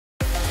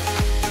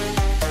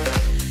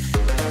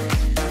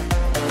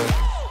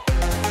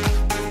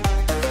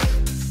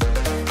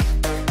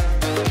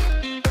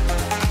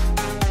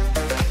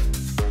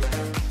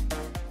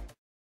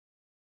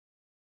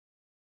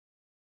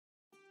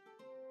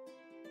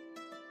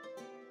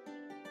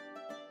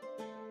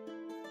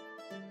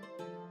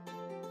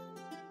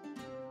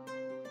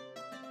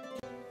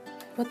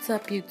What's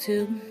up,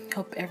 YouTube?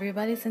 Hope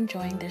everybody's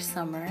enjoying their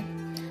summer.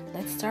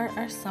 Let's start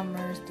our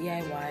summer's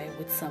DIY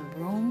with some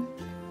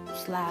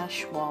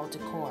room/wall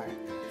decor.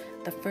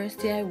 The first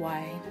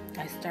DIY,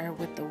 I started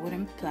with the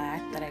wooden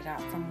plaque that I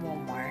got from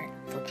Walmart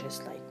for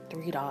just like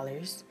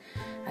 $3.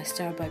 I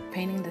started by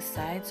painting the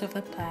sides of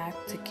the plaque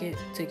to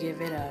give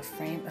it a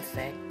frame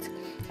effect.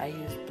 I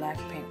used black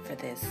paint for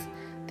this.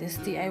 This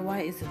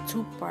DIY is a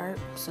two-part,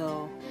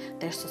 so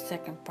there's a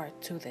second part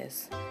to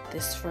this.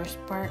 This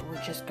first part,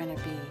 we're just gonna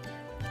be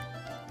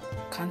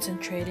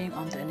concentrating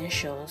on the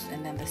initials,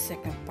 and then the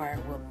second part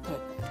we'll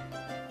put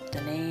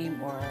the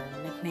name or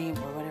nickname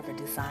or whatever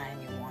design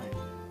you want.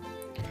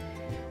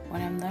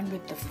 When I'm done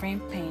with the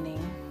frame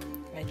painting,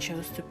 I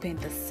chose to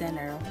paint the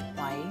center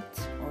white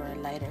or a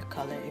lighter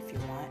color if you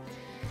want.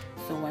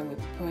 So when we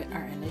put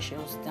our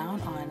initials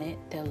down on it,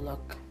 they'll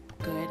look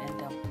good and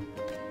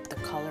the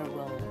color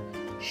will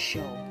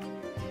show.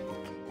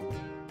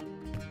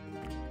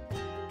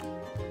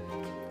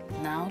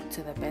 Now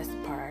to the best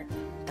part,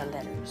 the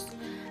letters.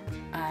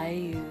 I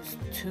used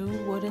 2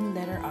 wooden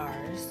letter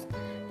R's,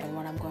 and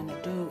what I'm going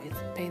to do is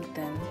paint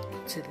them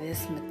to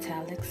this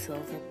metallic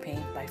silver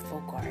paint by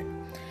Folk Art.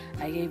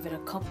 I gave it a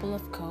couple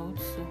of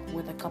coats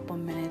with a couple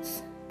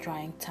minutes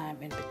drying time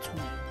in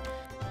between.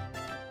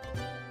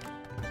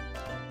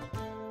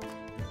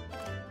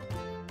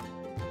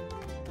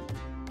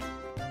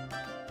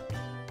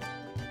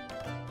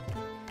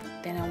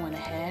 Then I went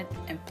ahead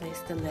and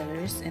placed the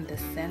letters in the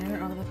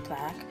center of the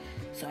plaque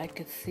so I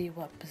could see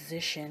what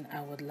position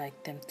I would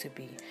like them to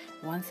be.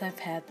 Once I've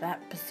had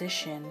that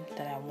position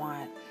that I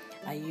want,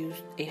 I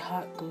used a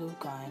hot glue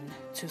gun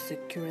to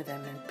secure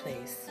them in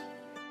place.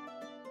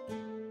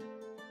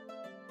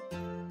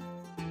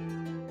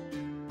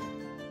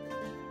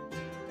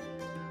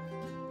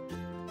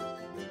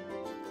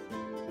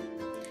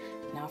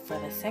 Now for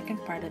the second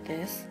part of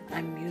this,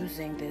 I'm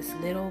using this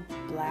little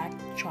black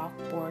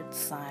chalkboard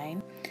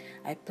sign.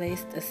 I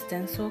placed a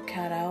stencil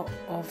cutout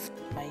of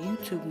my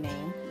YouTube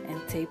name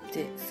and taped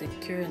it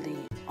securely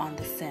on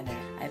the center.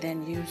 I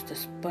then used a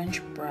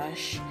sponge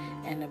brush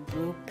and a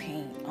blue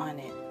paint on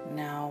it.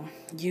 Now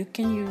you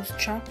can use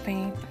chalk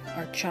paint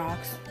or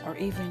chalks or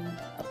even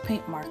a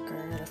paint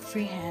marker to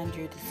freehand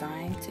your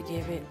design to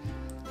give it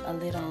a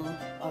little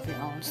of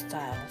your own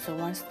style. So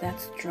once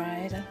that's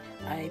dried,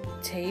 I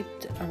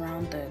taped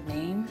around the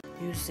name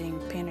using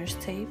painter's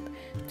tape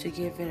to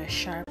give it a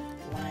sharp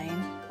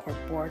line or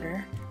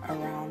border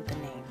around the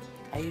name.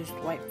 I used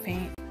white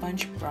paint,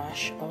 sponge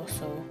brush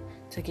also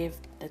to give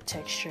the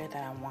texture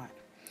that I want.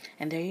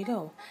 And there you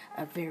go,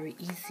 a very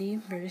easy,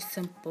 very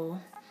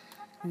simple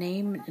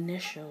name and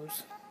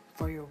initials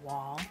for your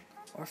wall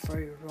or for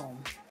your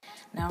room.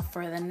 Now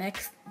for the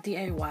next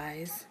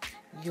DIYs,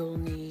 you'll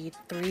need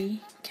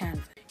 3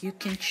 canvas. You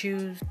can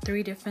choose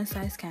 3 different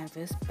size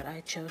canvas, but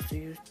I chose to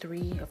use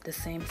 3 of the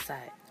same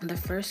size. On the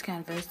first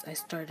canvas, I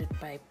started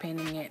by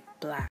painting it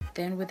black.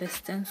 Then with a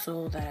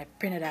stencil that I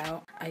printed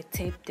out, I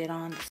taped it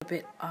on a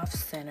bit off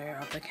center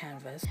of the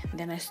canvas.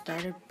 Then I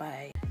started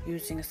by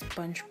using a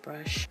sponge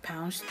brush,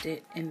 pounced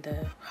it in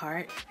the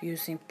heart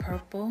using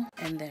purple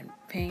and then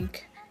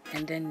pink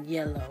and then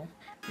yellow,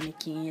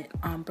 making it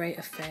ombre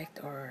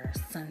effect or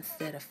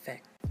sunset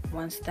effect.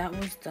 Once that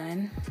was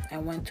done, I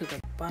went to the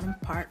bottom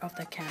part of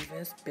the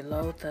canvas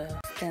below the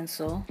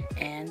stencil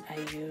and I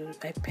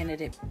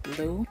painted it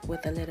blue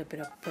with a little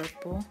bit of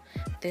purple.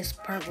 This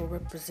part will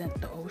represent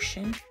the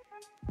ocean.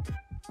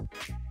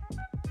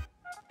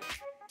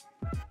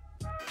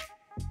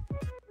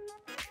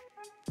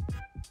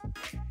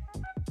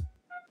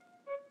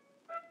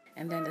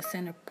 And then the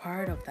center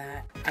part of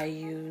that, I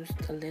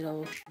used a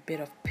little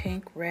bit of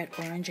pink, red,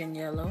 orange, and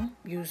yellow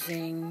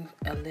using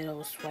a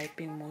little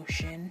swiping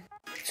motion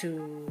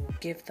to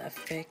give the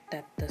effect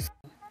that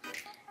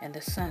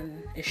the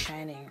sun is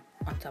shining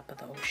on top of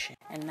the ocean.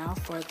 And now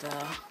for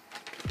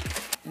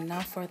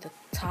the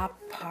top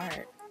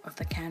part of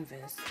the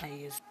canvas, I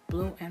used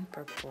blue and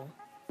purple,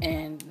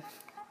 and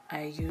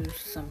I used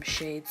some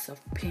shades of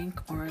pink,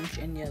 orange,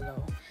 and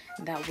yellow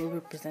that will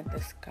represent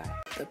the sky.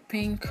 The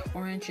pink,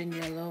 orange, and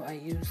yellow, I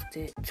used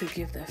it to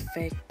give the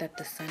effect that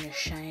the sun is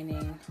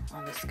shining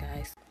on the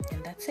skies,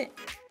 and that's it.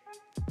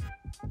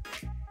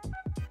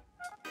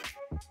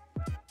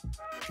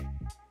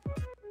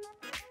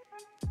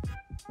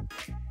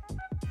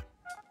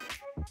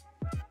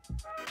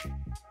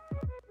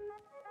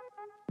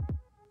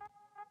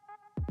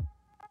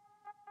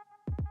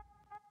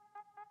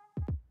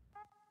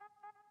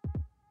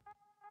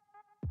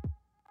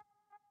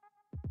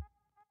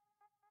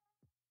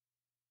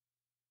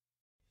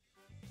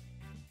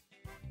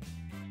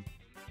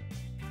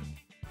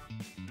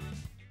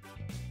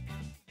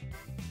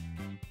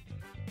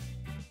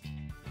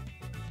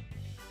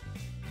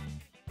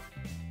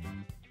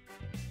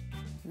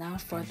 Now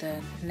for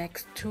the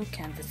next 2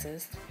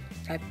 canvases,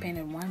 I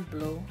painted one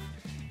blue,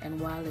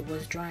 and while it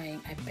was drying,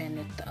 I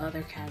painted the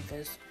other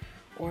canvas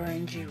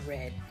orangey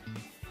red.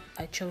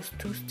 I chose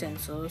 2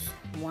 stencils.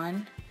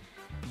 One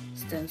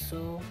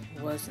stencil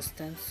was a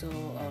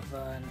stencil of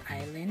an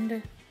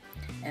island,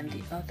 and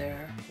the other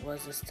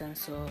was a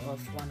stencil of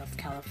one of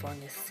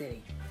California's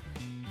city.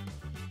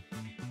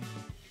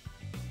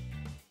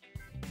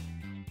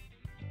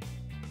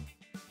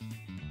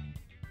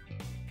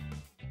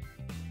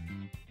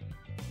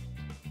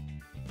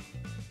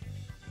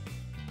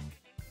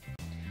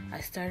 I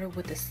started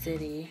with the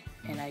city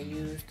and I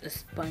used a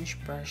sponge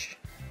brush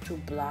to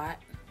blot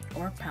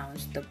or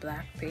pounce the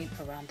black paint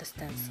around the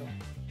stencil.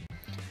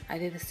 I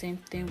did the same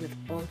thing with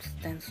both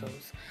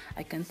stencils.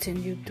 I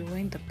continued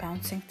doing the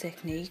pouncing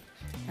technique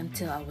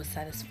until I was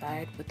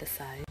satisfied with the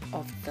size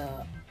of the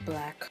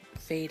black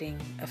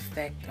fading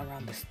effect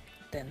around the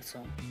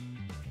stencil.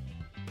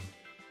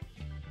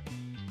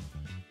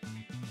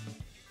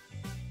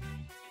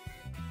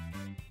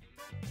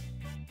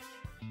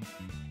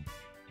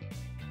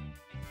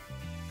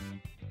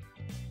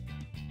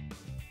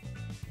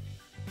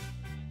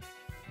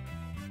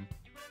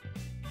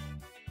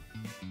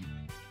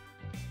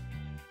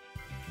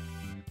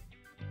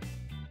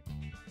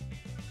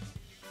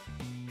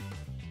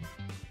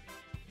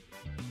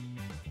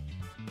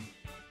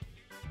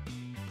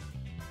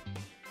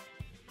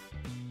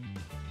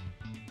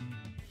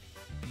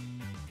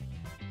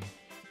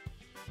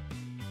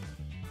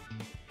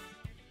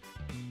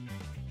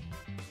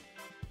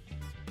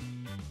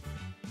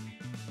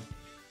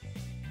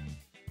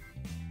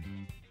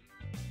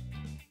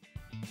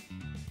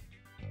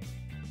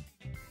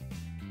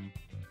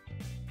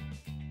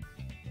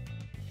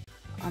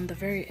 On the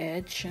very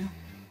edge,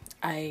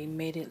 I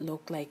made it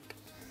look like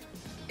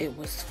it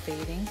was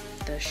fading,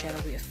 the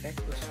shadowy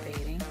effect was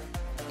fading,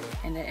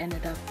 and I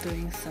ended up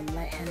doing some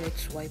light-handed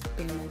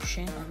swiping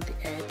motion on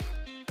the edge.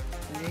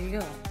 And there you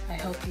go. I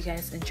hope you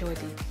guys enjoyed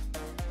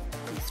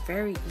these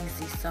very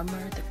easy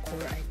summer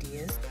decor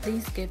ideas.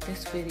 Please give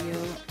this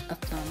video a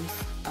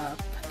thumbs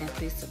up and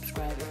please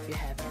subscribe if you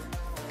haven't.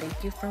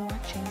 Thank you for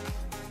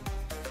watching.